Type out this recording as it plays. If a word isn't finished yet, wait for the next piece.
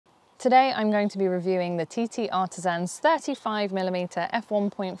Today I'm going to be reviewing the TTArtisan's 35mm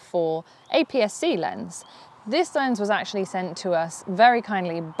f1.4 APS-C lens. This lens was actually sent to us very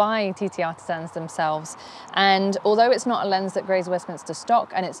kindly by TTArtisans themselves, and although it's not a lens that Grays Westminster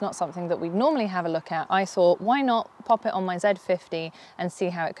stock and it's not something that we'd normally have a look at, I thought why not pop it on my Z50 and see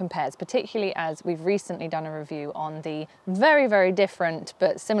how it compares, particularly as we've recently done a review on the very, very different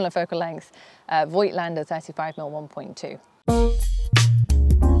but similar focal length Voigtlander 35mm 1.2.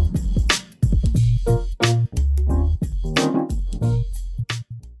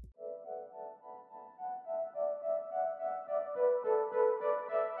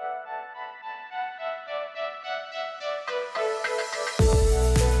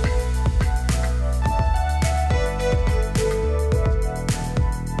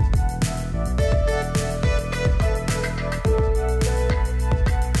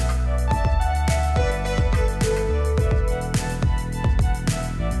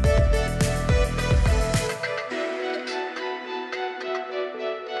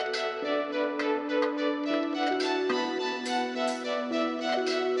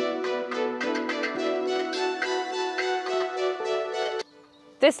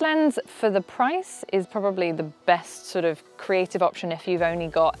 This lens, for the price, is probably the best sort of creative option if you've only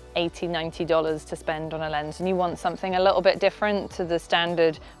got $80, $90 to spend on a lens and you want something a little bit different to the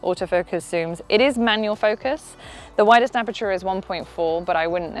standard autofocus zooms. It is manual focus. The widest aperture is 1.4, but I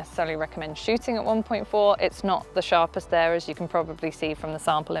wouldn't necessarily recommend shooting at 1.4. It's not the sharpest there, as you can probably see from the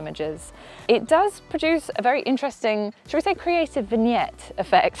sample images. It does produce a very interesting, should we say, creative vignette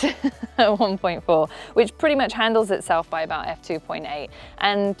effect at 1.4, which pretty much handles itself by about f2.8.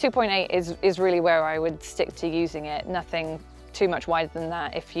 And 2.8 is really where I would stick to using it. Nothing too much wider than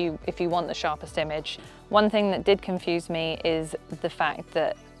that if you want the sharpest image. One thing that did confuse me is the fact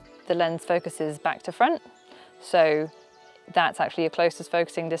that the lens focuses back to front. So that's actually your closest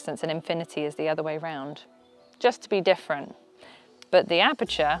focusing distance, and infinity is the other way around, just to be different. But the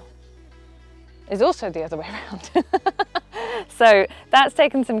aperture is also the other way around. So that's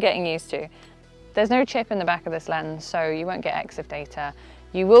taken some getting used to. There's no chip in the back of this lens, so you won't get EXIF data.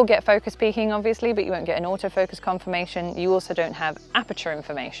 You will get focus peaking, obviously, but you won't get an autofocus confirmation. You also don't have aperture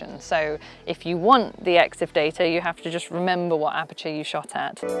information. So if you want the EXIF data, you have to just remember what aperture you shot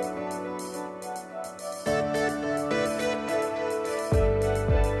at.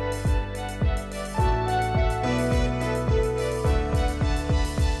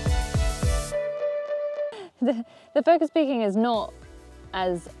 The focus peaking is not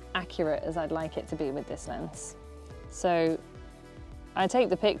as accurate as I'd like it to be with this lens. So I take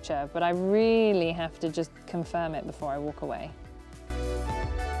the picture, but I really have to just confirm it before I walk away.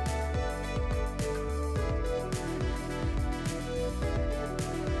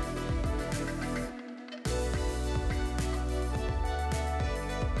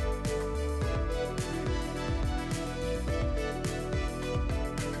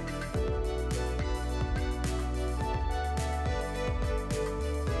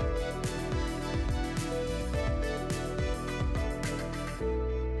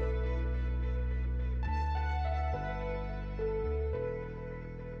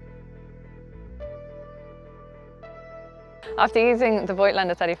 After using the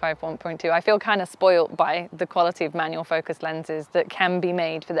Voigtlander 35mm 1.2, I feel kind of spoilt by the quality of manual focus lenses that can be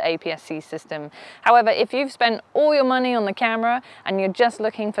made for the APS-C system. However, if you've spent all your money on the camera and you're just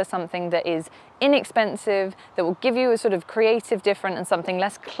looking for something that is inexpensive, that will give you a sort of creative different and something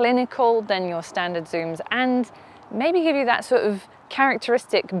less clinical than your standard zooms, and maybe give you that sort of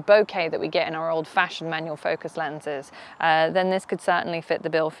characteristic bokeh that we get in our old-fashioned manual focus lenses, then this could certainly fit the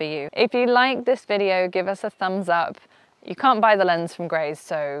bill for you. If you like this video, give us a thumbs up. You can't buy the lens from Grays,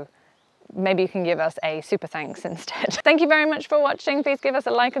 so maybe you can give us a super thanks instead. Thank you very much for watching. Please give us a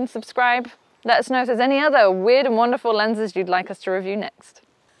like and subscribe. Let us know if there's any other weird and wonderful lenses you'd like us to review next.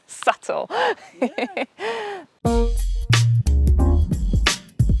 Subtle. Yeah.